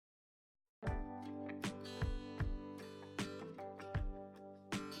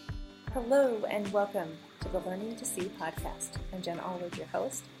Hello and welcome to the Learning to See podcast. I'm Jen Allward, your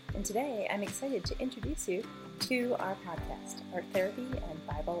host, and today I'm excited to introduce you to our podcast, Art Therapy and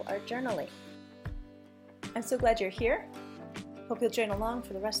Bible Art Journaling. I'm so glad you're here. Hope you'll join along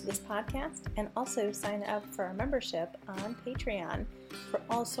for the rest of this podcast and also sign up for our membership on Patreon for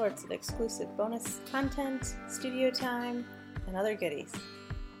all sorts of exclusive bonus content, studio time, and other goodies.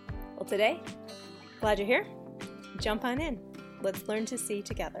 Well, today, glad you're here. Jump on in. Let's learn to see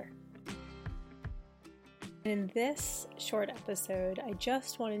together. In this short episode, I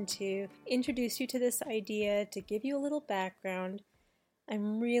just wanted to introduce you to this idea, to give you a little background.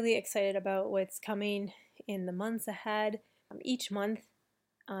 I'm really excited about what's coming in the months ahead. Each month,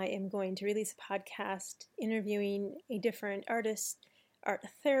 I am going to release a podcast interviewing a different artist, art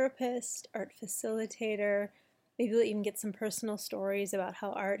therapist, art facilitator. Maybe we'll even get some personal stories about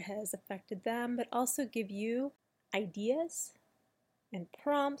how art has affected them, but also give you ideas and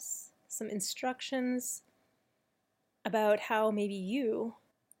prompts, some instructions about how maybe you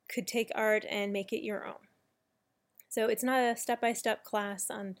could take art and make it your own. So it's not a step-by-step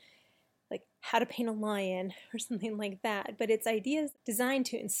class on like how to paint a lion or something like that, but it's ideas designed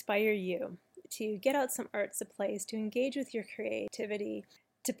to inspire you to get out some art supplies, to engage with your creativity,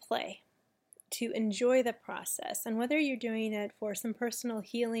 to play, to enjoy the process. And whether you're doing it for some personal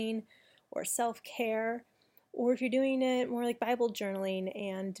healing or self-care, or if you're doing it more like Bible journaling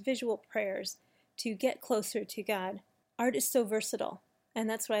and visual prayers to get closer to God, art is so versatile, and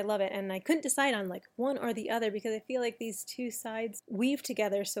that's why I love it. And I couldn't decide on like one or the other because I feel like these two sides weave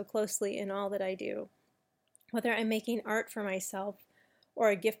together so closely in all that I do. Whether I'm making art for myself or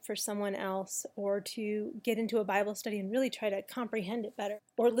a gift for someone else, or to get into a Bible study and really try to comprehend it better,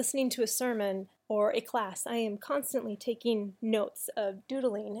 or listening to a sermon or a class, I am constantly taking notes of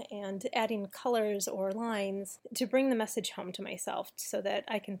doodling and adding colors or lines to bring the message home to myself so that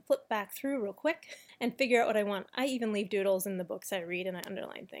I can flip back through real quick and figure out what I want. I even leave doodles in the books I read and I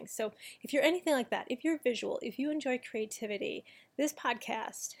underline things. So if you're anything like that, if you're visual, if you enjoy creativity, this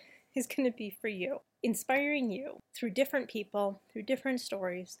podcast is going to be for you, inspiring you through different people, through different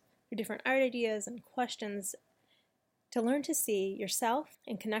stories, through different art ideas and questions to learn to see yourself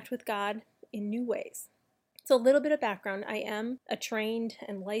and connect with God in new ways. So a little bit of background. I am a trained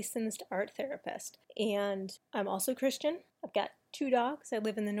and licensed art therapist, and I'm also Christian. I've got 2 dogs. I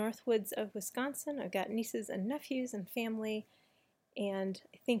live in the North Woods of Wisconsin. I've got nieces and nephews and family, and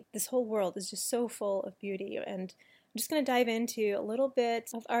I think this whole world is just so full of beauty. And I'm just going to dive into a little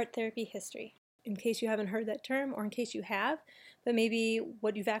bit of art therapy history, in case you haven't heard that term, or in case you have, but maybe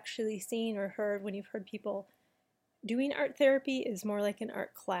what you've actually seen or heard when you've heard people doing art therapy is more like an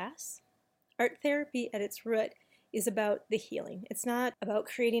art class. Art therapy at its root is about the healing. It's not about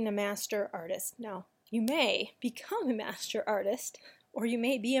creating a master artist. Now, you may become a master artist, or you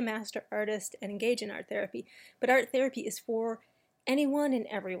may be a master artist and engage in art therapy, but art therapy is for anyone and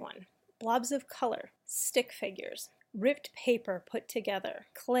everyone. Blobs of color, stick figures, ripped paper put together,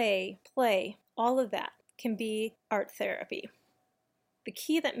 clay, play, all of that can be art therapy. The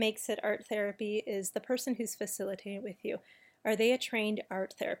key that makes it art therapy is the person who's facilitating with you. Are they a trained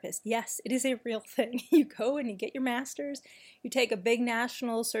art therapist? Yes, it is a real thing. You go and you get your master's, you take a big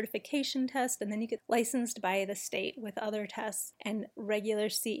national certification test, and then you get licensed by the state with other tests and regular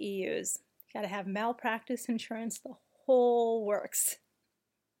CEUs. You got to have malpractice insurance, the whole works.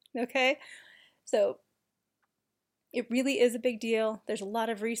 Okay? So it really is a big deal. There's a lot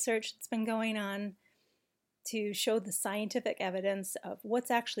of research that's been going on to show the scientific evidence of what's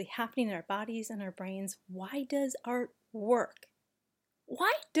actually happening in our bodies and our brains. Why does art work?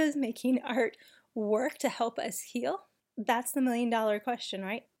 Why does making art work to help us heal? That's the $1 million question,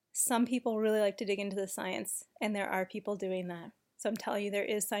 right? Some people really like to dig into the science, and there are people doing that. So I'm telling you, there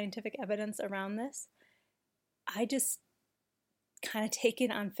is scientific evidence around this. I just kind of take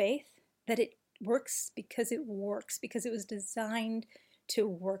it on faith that it works, because it was designed to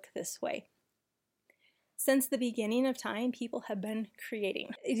work this way. Since the beginning of time, people have been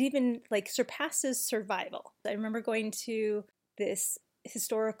creating. It even surpasses survival. I remember going to this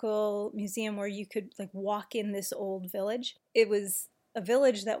historical museum where you could walk in this old village. It was a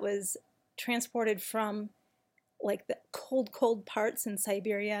village that was transported from the cold parts in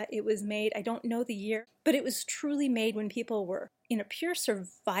Siberia. It was made, I don't know the year, but it was truly made when people were in a pure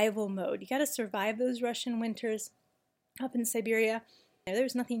survival mode. You got to survive those Russian winters up in Siberia. There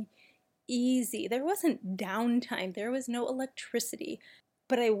was nothing easy. There wasn't downtime. There was no electricity.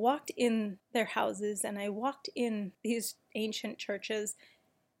 But I walked in their houses and I walked in these ancient churches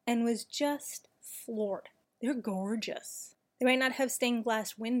and was just floored. They're gorgeous. They might not have stained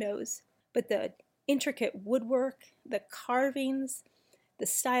glass windows, but the intricate woodwork, the carvings, the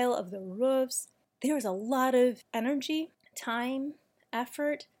style of the roofs. There was a lot of energy, time,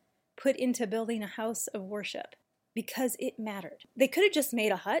 effort put into building a house of worship because it mattered. They could have just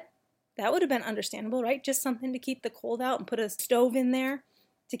made a hut. That would have been understandable, right? Just something to keep the cold out and put a stove in there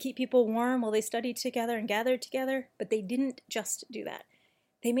to keep people warm while they studied together and gathered together. But they didn't just do that.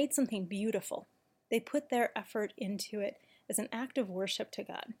 They made something beautiful. They put their effort into it as an act of worship to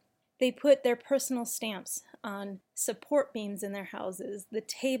God. They put their personal stamps on support beams in their houses, the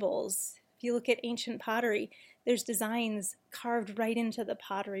tables. If you look at ancient pottery, there's designs carved right into the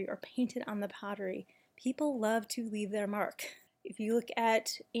pottery or painted on the pottery. People love to leave their mark. If you look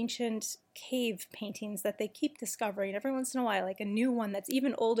at ancient cave paintings that they keep discovering every once in a while, like a new one that's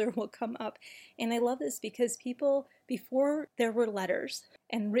even older will come up. And I love this because people, before there were letters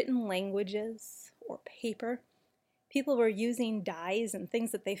and written languages or paper, people were using dyes and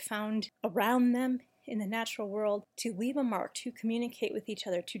things that they found around them in the natural world to leave a mark, to communicate with each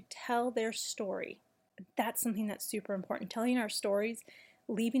other, to tell their story. That's something that's super important. Telling our stories,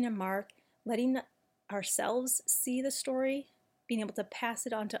 leaving a mark, letting ourselves see the story, being able to pass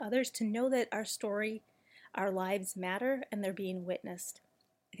it on to others, to know that our story, our lives matter and they're being witnessed.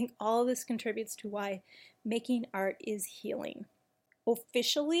 I think all of this contributes to why making art is healing.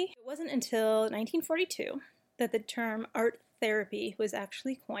 Officially, it wasn't until 1942 that the term art therapy was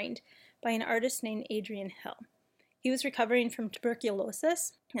actually coined by an artist named Adrian Hill. He was recovering from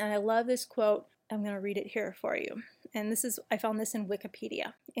tuberculosis, and I love this quote. I'm going to read it here for you. And I found this in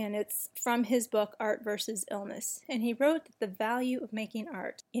Wikipedia, and it's from his book, Art versus Illness. And he wrote that the value of making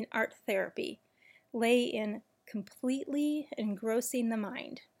art in art therapy lay in completely engrossing the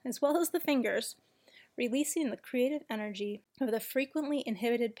mind, as well as the fingers, releasing the creative energy of the frequently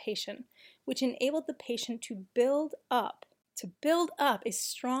inhibited patient, which enabled the patient to build up a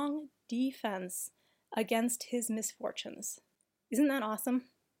strong defense against his misfortunes. Isn't that awesome?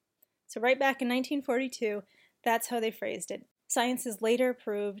 So right back in 1942, that's how they phrased it. Science has later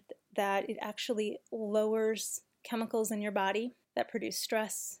proved that it actually lowers chemicals in your body that produce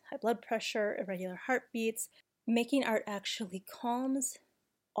stress, high blood pressure, irregular heartbeats. Making art actually calms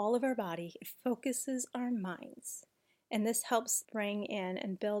all of our body. It focuses our minds. And this helps bring in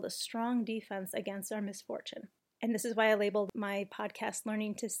and build a strong defense against our misfortune. And this is why I labeled my podcast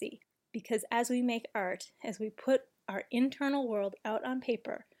Learning to See. Because as we make art, as we put our internal world out on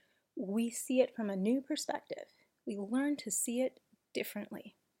paper, we see it from a new perspective. We learn to see it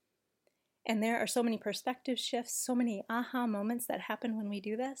differently. And there are so many perspective shifts, so many aha moments that happen when we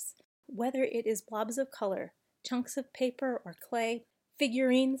do this. Whether it is blobs of color, chunks of paper or clay,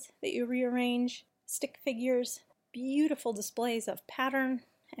 figurines that you rearrange, stick figures, beautiful displays of pattern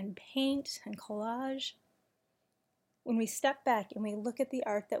and paint and collage. When we step back and we look at the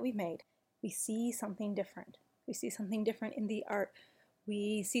art that we made, we see something different. We see something different in the art.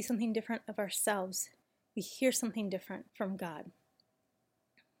 We see something different of ourselves. We hear something different from God.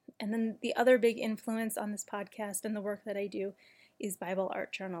 And then the other big influence on this podcast and the work that I do is Bible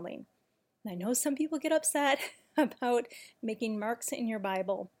art journaling. And I know some people get upset about making marks in your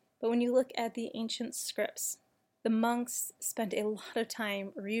Bible, but when you look at the ancient scripts, the monks spent a lot of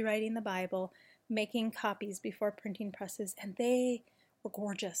time rewriting the Bible, making copies before printing presses, and they were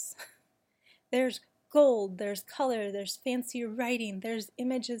gorgeous. There's gold, there's color, there's fancy writing, there's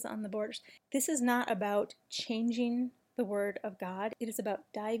images on the borders. This is not about changing the Word of God. It is about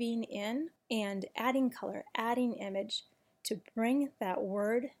diving in and adding color, adding image to bring that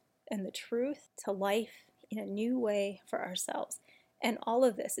Word and the truth to life in a new way for ourselves. And all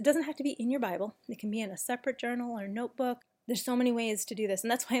of this, it doesn't have to be in your Bible. It can be in a separate journal or notebook. There's so many ways to do this, and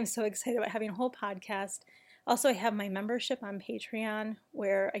that's why I'm so excited about having a whole podcast. Also, I have my membership on Patreon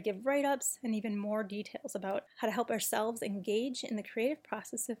where I give write-ups and even more details about how to help ourselves engage in the creative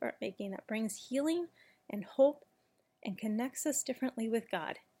process of art making that brings healing and hope and connects us differently with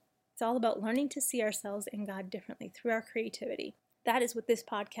God. It's all about learning to see ourselves and God differently through our creativity. That is what this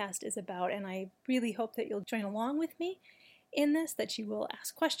podcast is about, and I really hope that you'll join along with me in this, that you will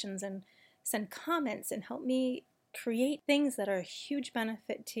ask questions and send comments and help me create things that are a huge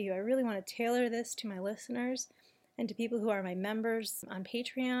benefit to you. I really want to tailor this to my listeners and to people who are my members on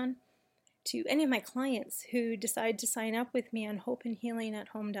Patreon, to any of my clients who decide to sign up with me on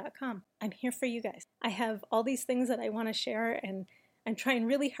hopeandhealingathome.com. I'm here for you guys. I have all these things that I want to share, and I'm trying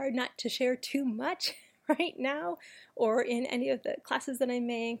really hard not to share too much right now, or in any of the classes that I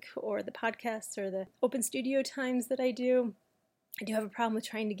make, or the podcasts, or the open studio times that I do. I do have a problem with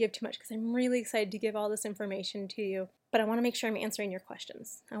trying to give too much because I'm really excited to give all this information to you, but I want to make sure I'm answering your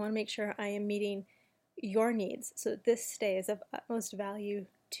questions. I want to make sure I am meeting your needs so that this stays of utmost value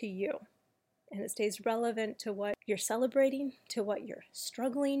to you. and it stays relevant to what you're celebrating, to what you're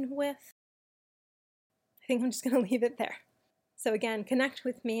struggling with, I think I'm just going to leave it there. So again, connect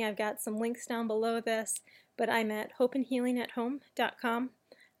with me. I've got some links down below this, but I'm at hopeandhealingathome.com.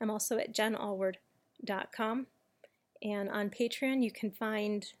 I'm also at jenallward.com. And on Patreon, you can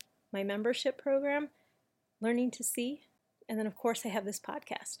find my membership program, Learning to See. And then, of course, I have this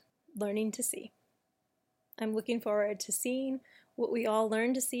podcast, Learning to See. I'm looking forward to seeing what we all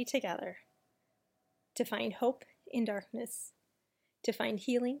learn to see together, to find hope in darkness, to find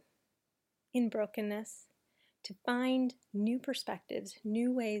healing in brokenness, to find new perspectives,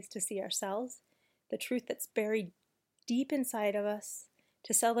 new ways to see ourselves, the truth that's buried deep inside of us,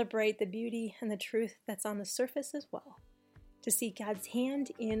 to celebrate the beauty and the truth that's on the surface as well, to see God's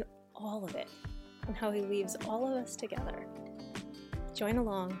hand in all of it and how He weaves all of us together. Join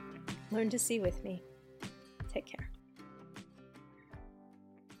along, learn to see with me. Take care.